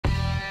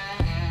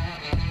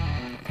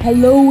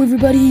Hello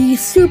everybody,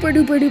 super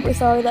duper duper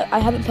sorry that I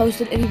haven't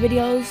posted any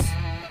videos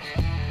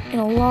in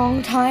a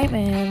long time,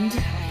 and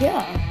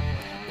yeah,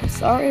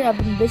 sorry, I've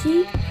been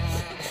busy.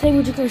 Today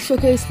we're just going to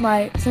showcase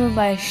some of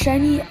my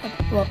shiny,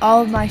 well,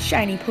 all of my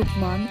shiny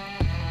Pokemon.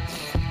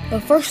 So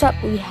first up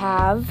we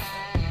have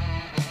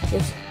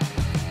this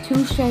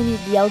 2 shiny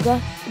Dialga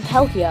and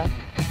Palkia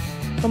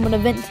from an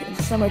event in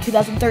summer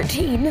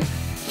 2013.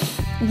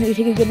 I'm going to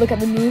take a good look at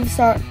the moves.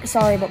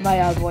 Sorry about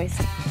my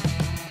voice.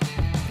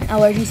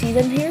 Allergy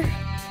season here.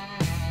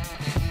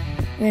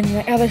 And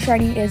my other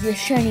shiny is the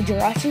shiny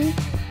Jirachi,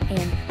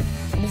 and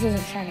this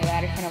isn't shiny,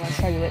 I just kind of want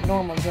to show you it.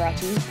 Normal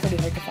Jirachi, pretty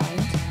hard to find.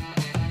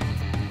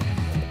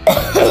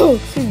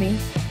 Excuse me.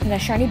 And a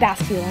shiny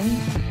Basculin,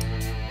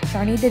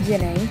 shiny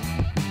Dedenne,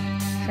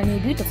 shiny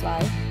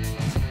Beautifly,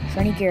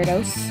 shiny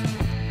Gyarados,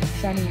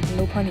 shiny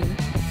Lopunny,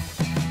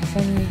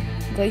 shiny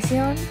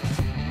Glaceon,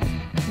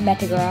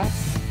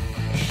 Metagross,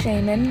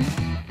 Shaman,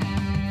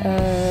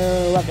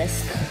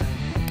 Lovesk,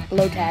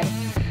 Lotad,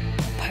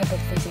 Piper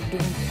Face of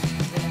Doom,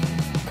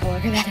 color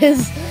that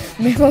is,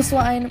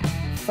 Mamoswine,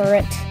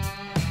 Furret,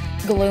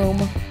 Gloom,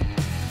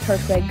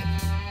 Turtwig,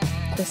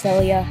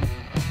 Cresselia,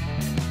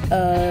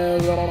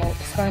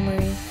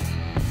 Skarmory,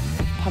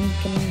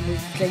 Pumpkin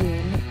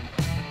Dragoon,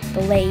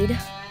 Blade,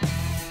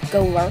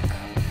 Golurk,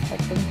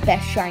 like the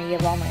best shiny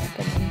of all my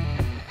opinion,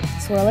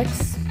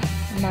 Swirlix,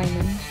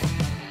 Minun,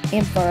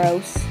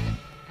 Ampharos,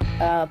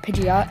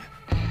 Pidgeot,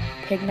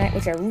 Pignite,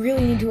 which I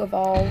really need to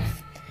evolve,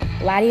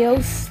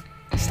 Latios,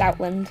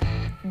 Stoutland,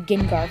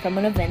 Gengar from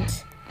an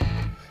event,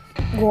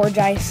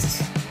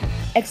 Gourgeist,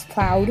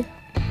 Exploud,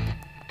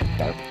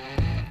 Derp,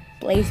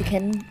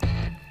 Blaziken,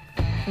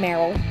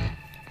 Meryl,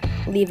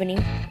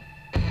 Leaveney,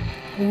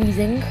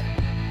 Weezing,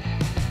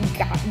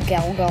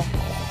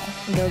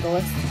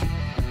 Gilgalith,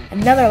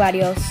 another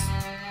Latios,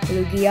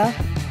 Lugia,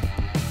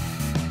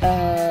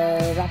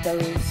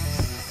 Zapdos,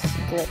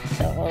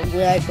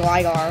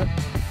 Gligar,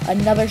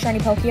 another shiny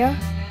Palkia,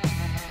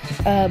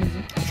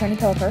 shiny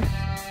Pelipper,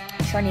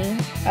 shiny,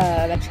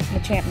 the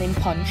champ named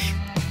Punch,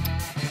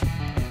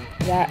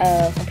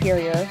 that,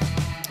 Superior,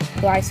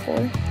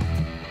 Gliscor,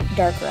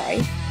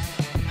 Darkrai,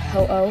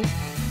 Ho-Oh,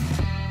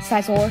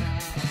 Scizor,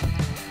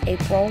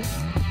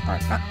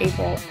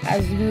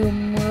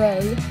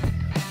 Azumarill,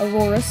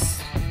 Aurorus,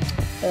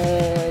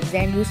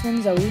 Zangoose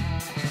and Zoe,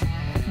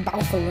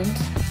 Bouffalant,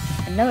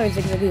 another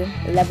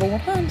Zigzagoon, level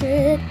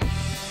 100,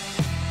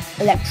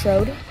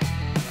 Electrode,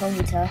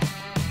 Ponyta,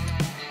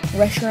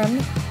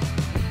 Reshiram,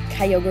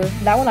 Kyogre.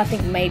 That one I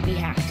think might be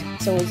hacked,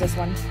 so is this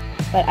one.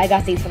 But I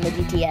got these from the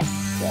GTS,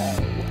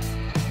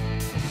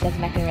 so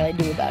nothing I can really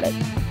do about it.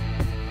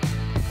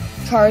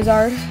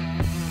 Charizard,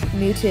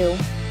 Mewtwo,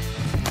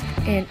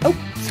 and oh,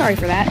 sorry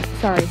for that.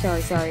 Sorry.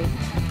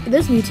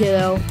 This Mewtwo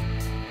though,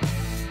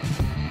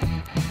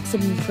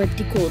 something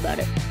pretty cool about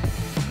it.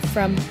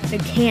 From the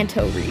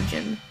Kanto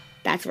region.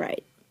 That's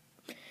right.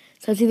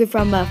 So it's either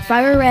from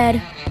Fire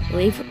Red,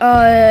 Leaf. It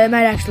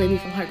might actually be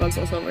from Heart Gold,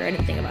 Soul Silver. I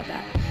didn't think about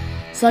that.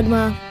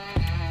 Slugma,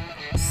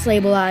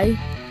 Sableye,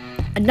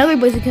 another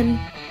Blaziken,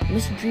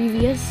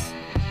 Misdrevious,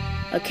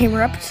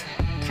 Camerupt,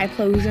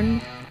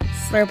 Typhlosion,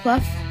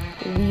 Slurpluff,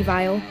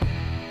 Weavile,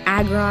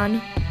 Aggron,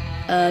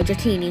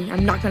 Dratini.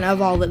 I'm not gonna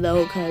evolve it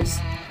though, because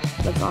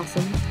that's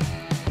awesome.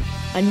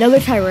 Another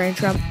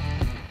Tyrantrum.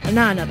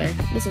 Not another.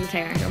 This is a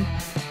Tyrantrum.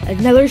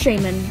 Another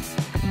Shaman,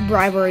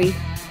 Bribery,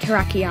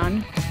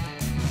 Terrakion.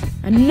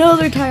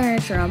 Another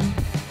Tyrantrum,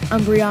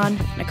 Umbreon,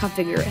 and a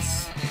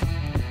Configurus.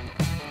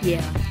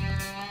 Yeah.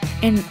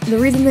 And the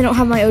reason they don't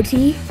have my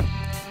OT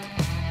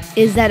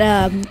is that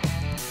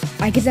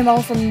I get them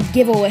all from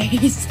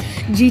giveaways,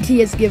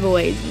 GTS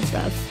giveaways and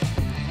stuff.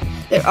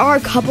 There are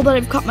a couple that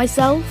I've caught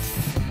myself,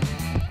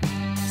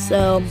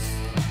 so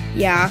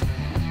yeah.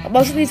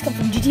 Most of these come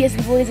from GTS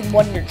giveaways and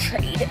one in your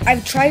trade.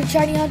 I've tried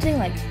shiny hunting,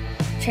 like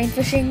chain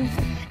fishing,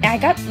 and I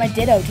got my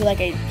Ditto to like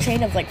a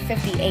chain of like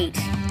 58,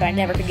 but I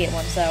never could get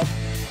one, so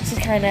this is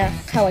kind of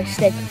how I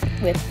stick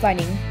with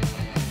finding.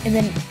 And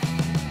then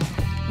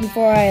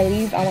before I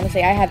leave, I want to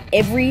say I have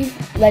every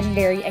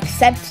legendary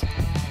except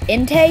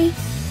Entei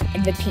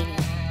and Victini,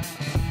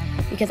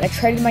 because I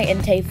traded my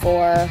Entei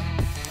for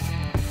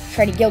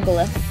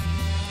Gilgalith,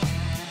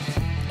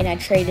 and I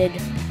traded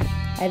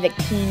my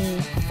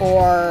Victini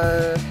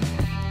for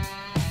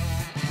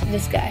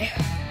this guy,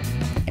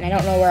 and I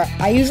don't know where.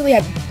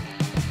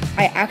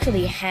 I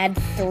actually had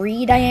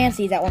 3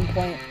 Diancys at one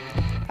point.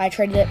 I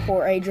traded it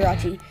for a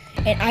Jirachi,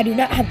 and I do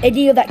not have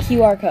any of that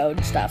QR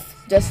code stuff,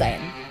 just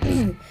saying.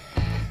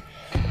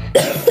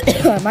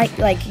 I might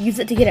like use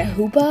it to get a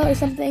Hoopa or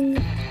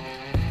something.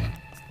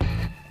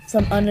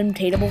 Some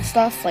unobtainable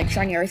stuff like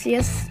shiny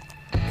Arceus,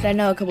 because I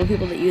know a couple of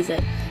people that use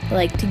it. But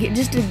like to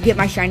get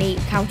my shiny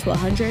count to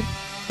 100,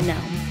 no.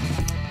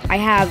 I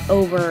have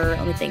over,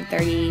 let me think,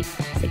 30,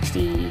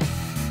 60,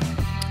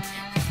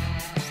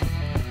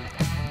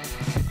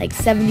 like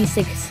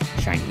 76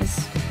 shinies.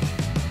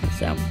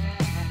 So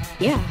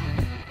yeah.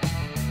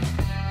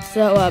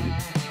 So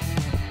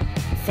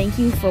thank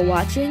you for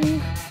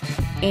watching.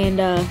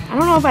 And I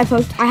don't know if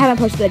I haven't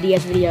posted the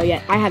DS video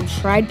yet. I have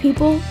tried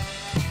I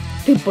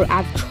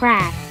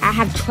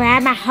have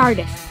tried my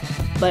hardest,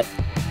 but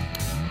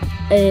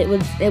it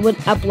would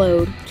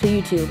upload to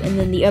YouTube. And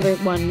then the other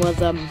one was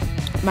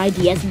my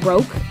DS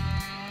broke.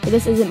 But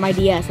this isn't my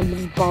DS, I'm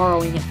just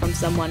borrowing it from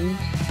someone.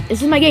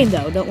 This is my game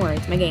though, don't worry,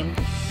 it's my game.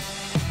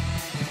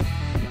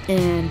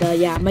 And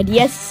yeah, my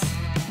DS,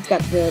 it's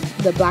got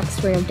the black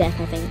screen of death,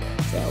 I think,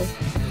 so.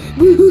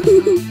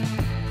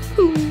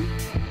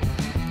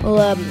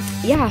 Well,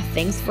 yeah,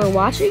 thanks for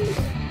watching.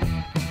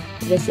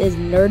 This is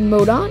Nerd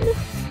Mode On.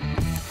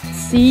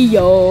 See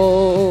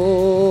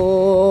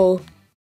yo.